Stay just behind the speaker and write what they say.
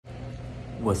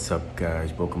What's up,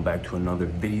 guys? Welcome back to another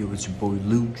video. It's your boy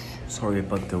Luch. Sorry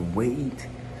about the wait.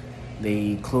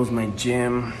 They closed my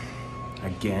gym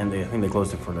again. I think they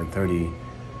closed it for like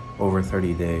over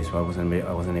 30 days, so I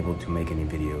wasn't able to make any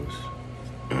videos.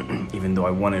 Even though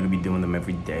I wanted to be doing them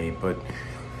every day, but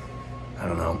I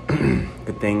don't know.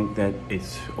 Good thing that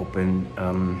it's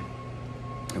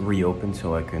reopened,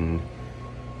 so I can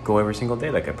go every single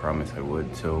day like I promised I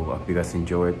would. So if you guys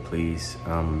enjoy it, please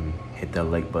hit that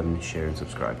like button, share, and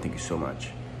subscribe. Thank you so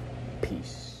much.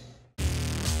 Peace.